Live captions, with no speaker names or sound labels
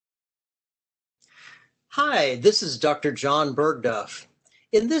Hi, this is Dr. John Bergduff.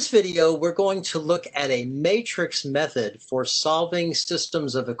 In this video, we're going to look at a matrix method for solving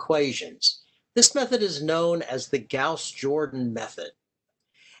systems of equations. This method is known as the Gauss-Jordan method.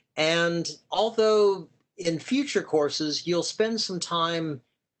 And although in future courses, you'll spend some time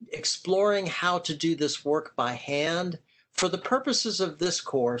exploring how to do this work by hand, for the purposes of this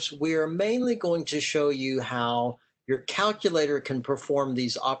course, we are mainly going to show you how your calculator can perform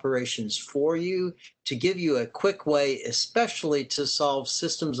these operations for you to give you a quick way, especially to solve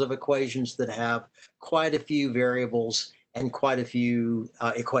systems of equations that have quite a few variables and quite a few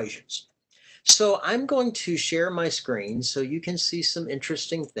equations. So I'm going to share my screen so you can see some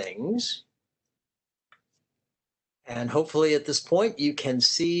interesting things. And hopefully at this point you can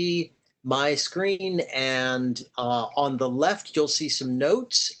see my screen, and on the left you'll see some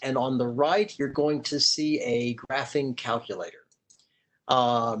notes, and on the right you're going to see a graphing calculator.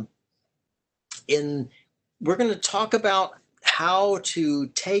 We're going to talk about how to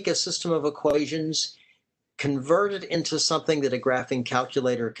take a system of equations, convert it into something that a graphing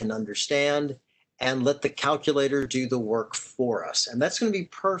calculator can understand, and let the calculator do the work for us. And that's going to be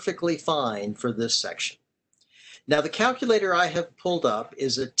perfectly fine for this section. Now, the calculator I have pulled up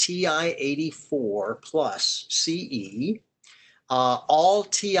is a TI-84 plus CE. All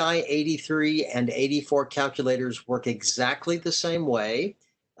TI-83 and 84 calculators work exactly the same way.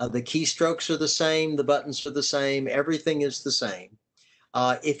 The keystrokes are the same, the buttons are the same, everything is the same.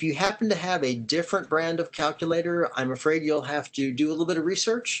 If you happen to have a different brand of calculator, I'm afraid you'll have to do a little bit of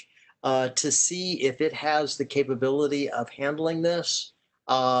research to see if it has the capability of handling this.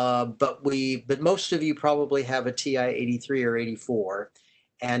 But most of you probably have a TI-83 or 84,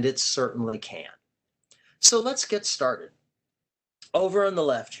 and it certainly can. So let's get started. Over on the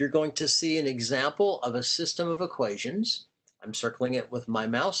left, you're going to see an example of a system of equations. I'm circling it with my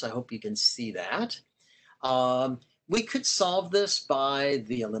mouse. I hope you can see that. We could solve this by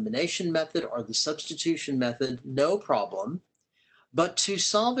the elimination method or the substitution method, no problem. But to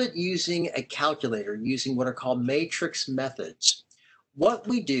solve it using a calculator, using what are called matrix methods, what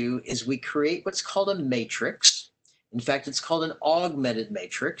we do is we create what's called a matrix. In fact, it's called an augmented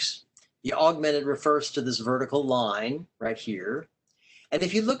matrix. The augmented refers to this vertical line right here. And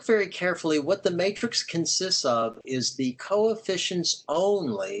if you look very carefully, what the matrix consists of is the coefficients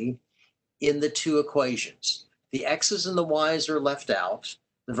only in the two equations. The x's and the y's are left out.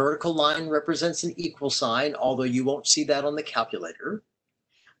 The vertical line represents an equal sign, although you won't see that on the calculator.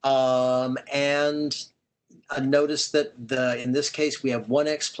 Notice that in this case, we have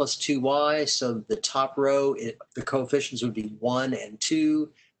 1x plus 2y, so the top row, the coefficients would be 1 and 2,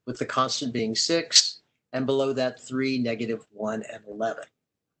 with the constant being 6, and below that 3, negative 1, and 11.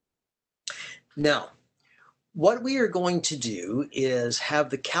 Now, what we are going to do is have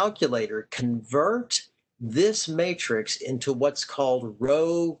the calculator convert this matrix into what's called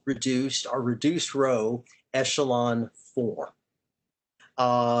row reduced or reduced row echelon form.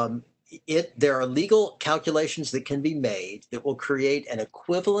 There are legal calculations that can be made that will create an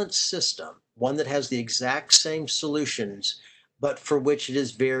equivalent system, one that has the exact same solutions, but for which it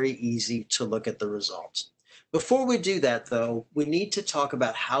is very easy to look at the results. Before we do that, though, we need to talk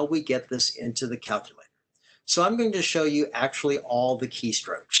about how we get this into the calculator. So I'm going to show you actually all the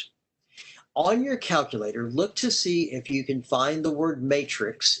keystrokes. On your calculator, look to see if you can find the word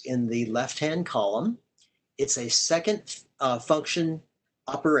matrix in the left-hand column. It's a second function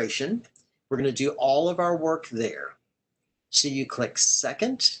operation. We're going to do all of our work there. So you click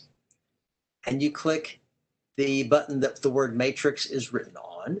second, and you click the button that the word matrix is written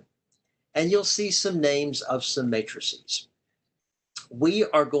on, and you'll see some names of some matrices. We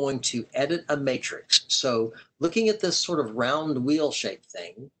are going to edit a matrix. So looking at this sort of round wheel shaped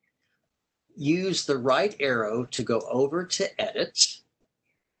thing, use the right arrow to go over to edit,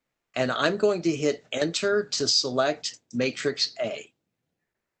 and I'm going to hit enter to select matrix A.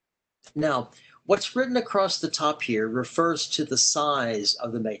 Now, what's written across the top here refers to the size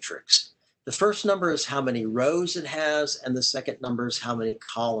of the matrix. The first number is how many rows it has, and the second number is how many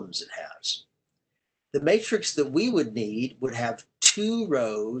columns it has. The matrix that we would need would have 2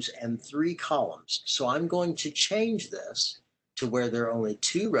 rows and 3 columns. So I'm going to change this to where there are only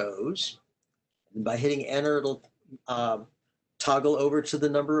 2 rows. And by hitting enter, it'll toggle over to the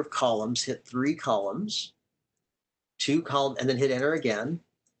number of columns, hit 3 columns, 2 columns, and then hit enter again.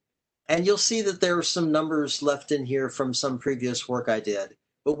 And you'll see that there are some numbers left in here from some previous work I did,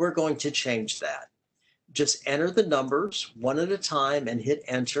 but we're going to change that. Just enter the numbers one at a time and hit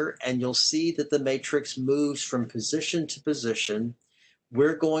enter, and you'll see that the matrix moves from position to position.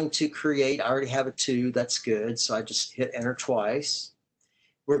 We're going to create, I already have a 2, that's good, so I just hit enter twice.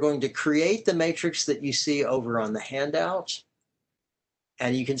 We're going to create the matrix that you see over on the handout.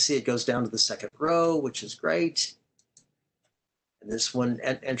 And you can see it goes down to the second row, which is great. And this one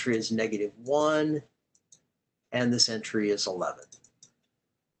entry is -1, and this entry is 11.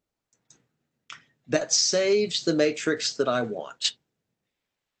 That saves the matrix that I want.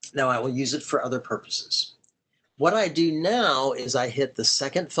 Now I will use it for other purposes. What I do now is I hit the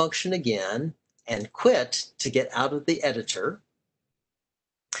second function again and quit to get out of the editor.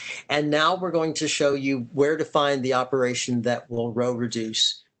 And now we're going to show you where to find the operation that will row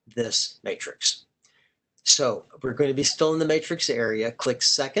reduce this matrix. So we're going to be still in the matrix area. Click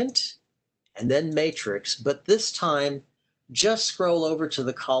second and then matrix, but this time just scroll over to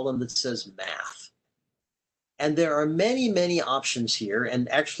the column that says math. And there are many, many options here. And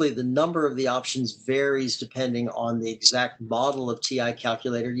actually the number of the options varies depending on the exact model of TI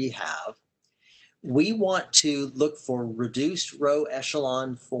calculator you have. We want to look for reduced row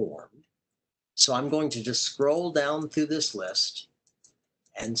echelon form. So I'm going to just scroll down through this list,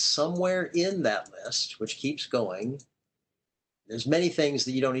 and somewhere in that list, which keeps going, there's many things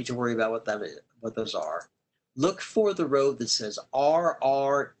that you don't need to worry about what those are. Look for the row that says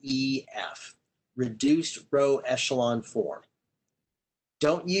RREF, Reduced Row Echelon Form.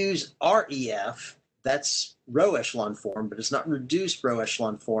 Don't use REF, that's row echelon form, but it's not reduced row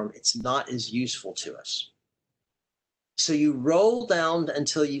echelon form. It's not as useful to us. So you scroll down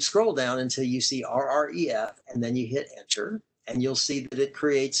until you see RREF, and then you hit enter, and you'll see that it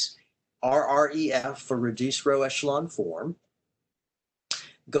creates RREF for reduced row echelon form.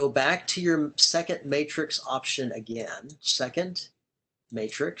 Go back to your second matrix option again, second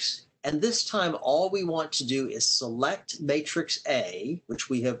matrix, and this time all we want to do is select matrix A, which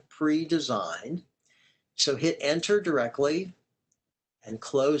we have pre-designed. So hit enter directly and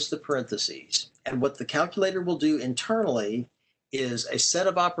close the parentheses. And what the calculator will do internally is a set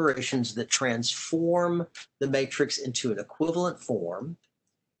of operations that transform the matrix into an equivalent form.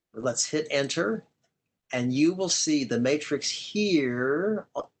 Let's hit enter, and you will see the matrix here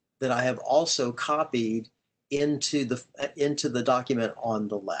that I have also copied into the document on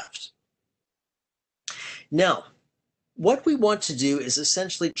the left. Now, what we want to do is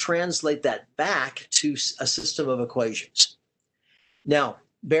essentially translate that back to a system of equations. Now,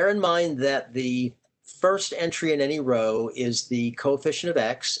 bear in mind that the first entry in any row is the coefficient of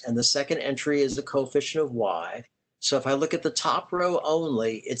x, and the second entry is the coefficient of y. So if I look at the top row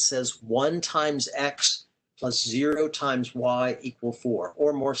only, it says 1 times x plus 0 times y equal 4,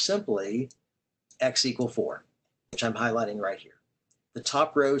 or more simply, x equal 4, which I'm highlighting right here. The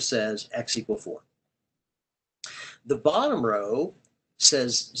top row says x equal 4. The bottom row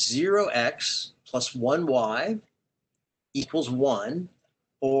says 0x plus 1y equals 1,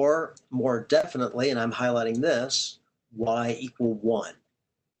 or more definitely, and I'm highlighting this, y equal 1.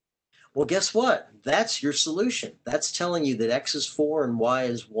 Well, guess what? That's your solution. That's telling you that x is 4 and y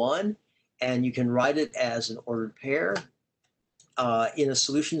is 1, and you can write it as an ordered pair in a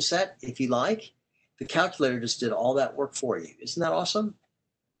solution set if you like. The calculator just did all that work for you. Isn't that awesome?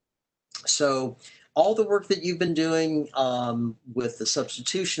 So all the work that you've been doing with the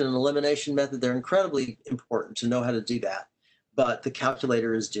substitution and elimination method, they're incredibly important to know how to do that. But the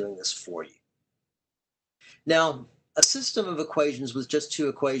calculator is doing this for you. Now, a system of equations with just 2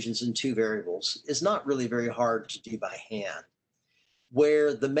 equations and 2 variables is not really very hard to do by hand.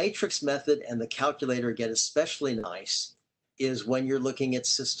 Where the matrix method and the calculator get especially nice is when you're looking at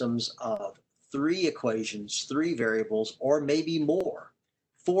systems of 3 equations, 3 variables, or maybe more.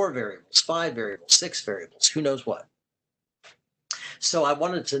 4 variables, 5 variables, 6 variables, who knows what. So I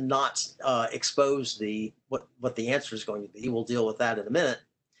wanted to not expose what the answer is going to be. We'll deal with that in a minute.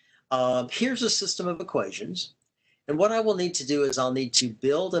 Here's a system of equations. And what I will need to do is I'll need to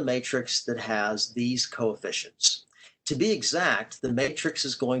build a matrix that has these coefficients. To be exact, the matrix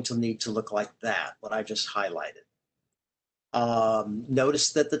is going to need to look like that, what I just highlighted.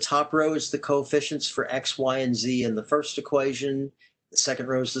 Notice that the top row is the coefficients for x, y, and z in the first equation. The second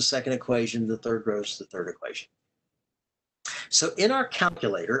row is the second equation. The third row is the third equation. So in our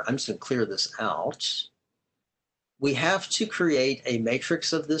calculator, I'm just going to clear this out. We have to create a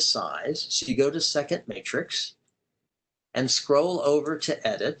matrix of this size. So you go to second matrix and scroll over to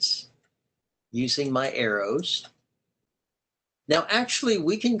edit using my arrows. Now, actually,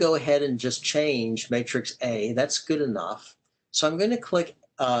 we can go ahead and just change matrix A. That's good enough. So I'm going to click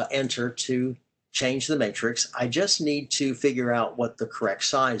enter to change the matrix. I just need to figure out what the correct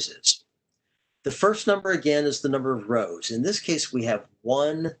size is. The first number, again, is the number of rows. In this case, we have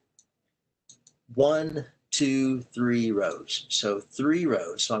 1, 2, 3 rows. So 3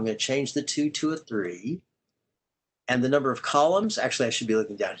 rows. So I'm going to change the 2 to a 3. And the number of columns, actually, I should be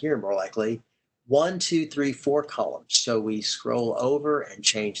looking down here more likely, 1, 2, 3, 4 columns. So we scroll over and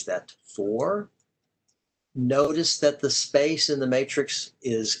change that to 4. Notice that the space in the matrix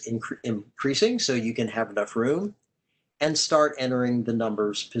is increasing, so you can have enough room, and start entering the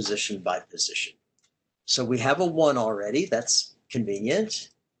numbers position by position. So we have a 1 already, that's convenient.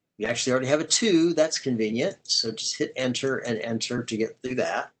 We actually already have a 2, that's convenient. So just hit enter and enter to get through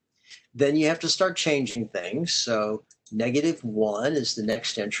that. Then you have to start changing things. So -1 is the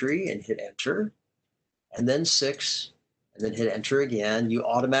next entry and hit enter, and then 6, and then hit enter again. You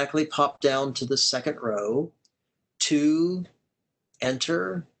automatically pop down to the second row. 2,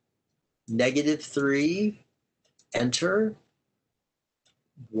 enter, -3, enter,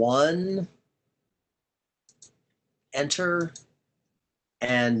 1, enter,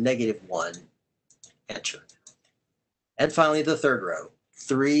 and -1, enter. And finally, the third row.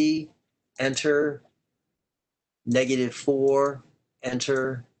 3, enter, -4,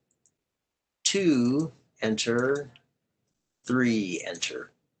 enter, 2, enter, 3,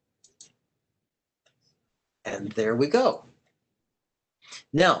 enter. And there we go.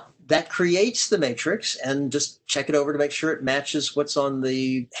 Now, that creates the matrix, and just check it over to make sure it matches what's on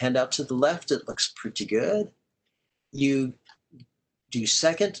the handout to the left. It looks pretty good. You do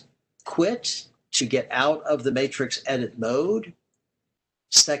second quit to get out of the matrix edit mode.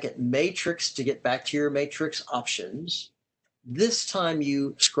 Second matrix to get back to your matrix options. This time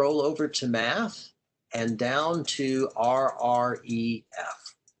you scroll over to math and down to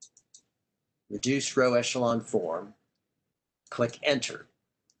RREF, Reduced Row Echelon Form. Click enter.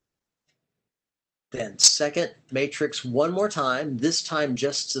 Then second matrix one more time, this time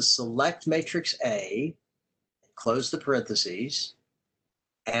just to select matrix A, close the parentheses,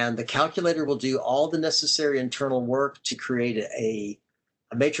 and the calculator will do all the necessary internal work to create a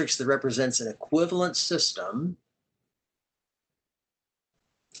matrix that represents an equivalent system,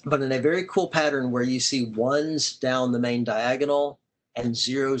 but in a very cool pattern where you see 1s down the main diagonal and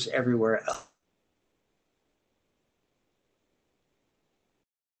 0s everywhere else.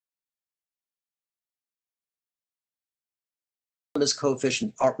 Is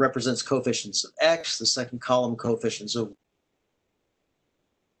coefficient represents coefficients of x, the second column coefficients of.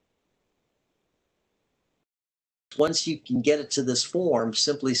 Once you can get it to this form,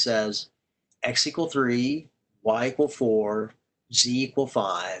 simply says x = 3, y = 4, z =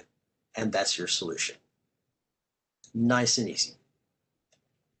 5, and that's your solution. Nice and easy.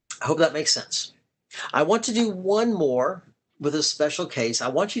 I hope that makes sense. I want to do one more with a special case. I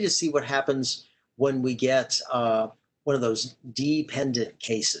want you to see what happens when we get one of those dependent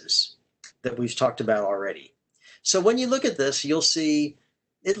cases that we've talked about already. So when you look at this, you'll see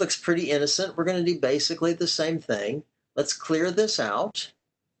it looks pretty innocent. We're going to do basically the same thing. Let's clear this out.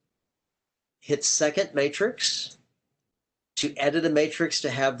 Hit second matrix to edit a matrix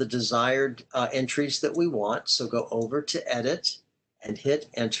to have the desired entries that we want. So go over to edit and hit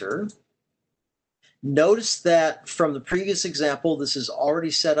enter. Notice that from the previous example, this is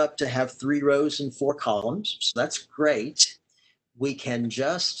already set up to have 3 rows and 4 columns. So that's great. We can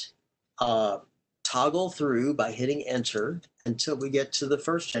just toggle through by hitting enter until we get to the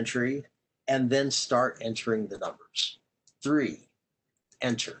first entry and then start entering the numbers. 3,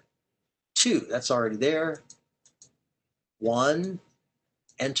 enter. 2, that's already there. 1,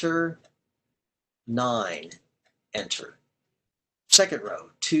 enter. 9, enter. Second row,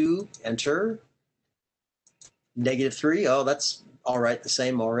 2, enter. -3, oh, that's all right, the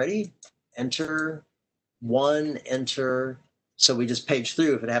same already. Enter. 1, enter. So we just page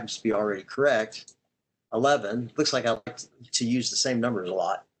through if it happens to be already correct. 11, looks like I like to use the same numbers a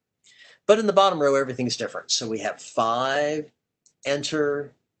lot. But in the bottom row, everything's different. So we have 5,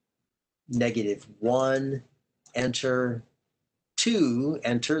 enter. -1, enter. 2,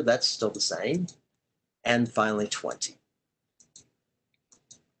 enter, that's still the same. And finally 20.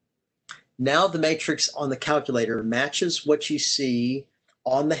 Now the matrix on the calculator matches what you see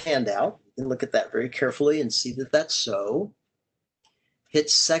on the handout. You can look at that very carefully and see that that's so. Hit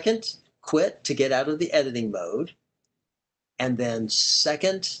second quit to get out of the editing mode, and then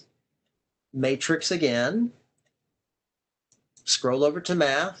second matrix again. Scroll over to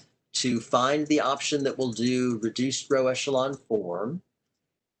math to find the option that will do reduced row echelon form.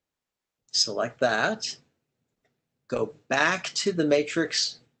 Select that. Go back to the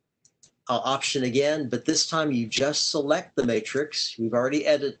matrix option again, but this time you just select the matrix. We've already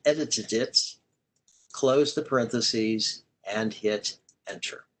edited it. Close the parentheses and hit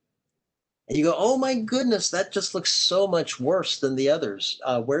enter. And you go, oh my goodness, that just looks so much worse than the others.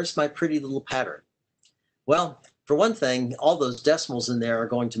 Where's my pretty little pattern? Well, for one thing, all those decimals in there are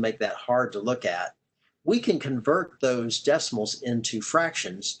going to make that hard to look at. we can convert those decimals into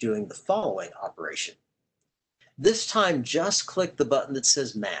fractions doing the following operation. This time, just click the button that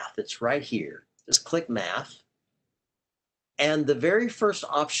says Math. It's right here. Just click Math. And the very first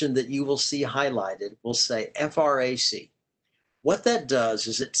option that you will see highlighted will say FRAC. What that does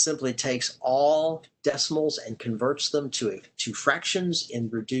is it simply takes all decimals and converts them to fractions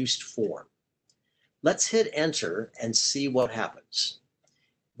in reduced form. Let's hit Enter and see what happens.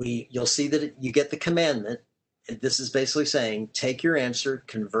 You'll see that you get the commandment. This is basically saying, take your answer,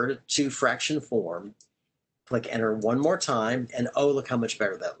 convert it to fraction form, click Enter one more time, and oh, look how much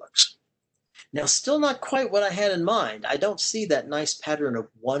better that looks. Now, still not quite what I had in mind. I don't see that nice pattern of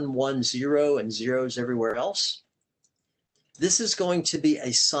 1, 1, 0, and zeros everywhere else. This is going to be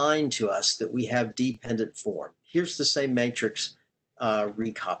a sign to us that we have dependent form. Here's the same matrix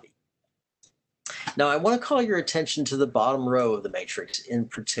recopy. Now, I want to call your attention to the bottom row of the matrix in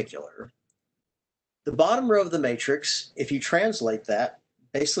particular. The bottom row of the matrix, if you translate that,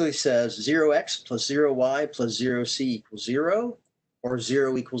 basically says 0x plus 0y plus 0c equals 0, or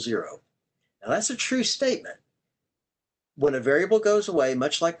 0 equals 0. Now, that's a true statement. When a variable goes away,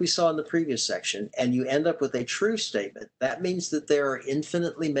 much like we saw in the previous section, and you end up with a true statement, that means that there are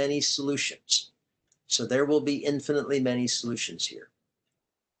infinitely many solutions. So there will be infinitely many solutions here.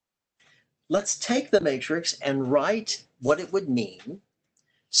 Let's take the matrix and write what it would mean.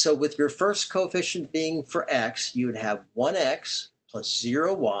 So with your first coefficient being for x, you would have 1x plus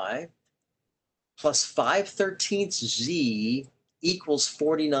 0y plus 5/13 z equals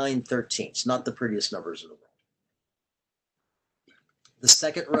 49/13, not the prettiest numbers in the world. The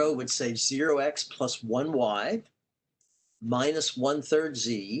second row would say 0x plus 1y minus 1/3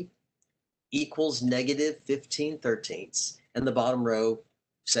 z equals negative 15/13, and the bottom row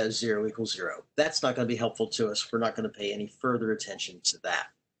says 0 equals 0. That's not going to be helpful to us. We're not going to pay any further attention to that.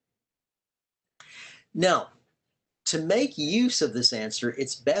 Now, to make use of this answer,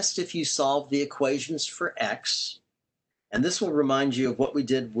 it's best if you solve the equations for x. And this will remind you of what we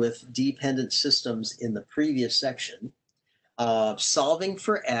did with dependent systems in the previous section. Solving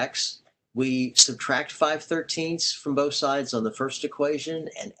for x, we subtract 5/13 from both sides on the first equation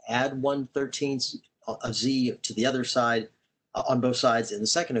and add 1/13 of z to the other side on both sides in the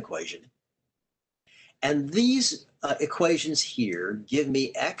second equation. And these equations here give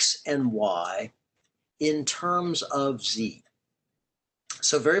me x and y in terms of z.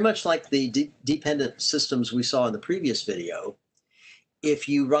 So very much like the dependent systems we saw in the previous video, if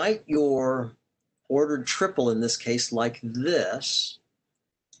you write your ordered triple in this case like this,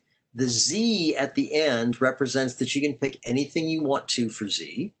 the z at the end represents that you can pick anything you want to for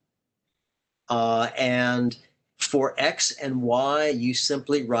z. And for x and y, you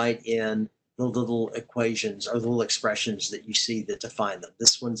simply write in the little equations or the little expressions that you see that define them.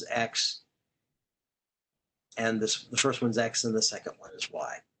 This one's x, and the first one's x, and the second one is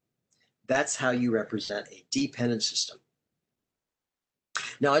y. That's how you represent a dependent system.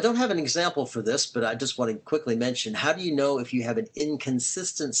 Now, I don't have an example for this, but I just want to quickly mention, how do you know if you have an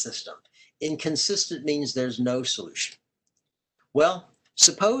inconsistent system? Inconsistent means there's no solution. Well,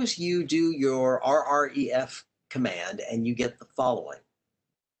 suppose you do your RREF command and you get the following.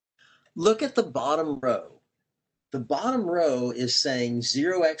 Look at the bottom row. The bottom row is saying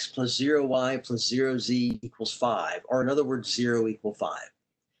 0x plus 0y plus 0z equals 5, or in other words, 0 equals 5.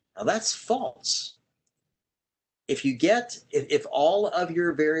 Now that's false. If all of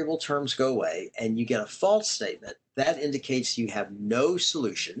your variable terms go away and you get a false statement, that indicates you have no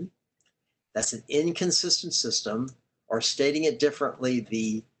solution. That's an inconsistent system, or stating it differently,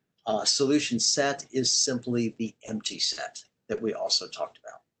 the solution set is simply the empty set that we also talked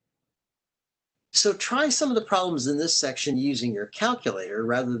about. So try some of the problems in this section using your calculator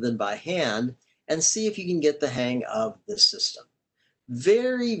rather than by hand, and see if you can get the hang of this system.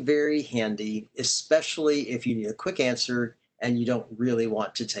 Very, very handy, especially if you need a quick answer and you don't really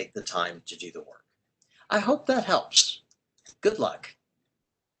want to take the time to do the work. I hope that helps. Good luck.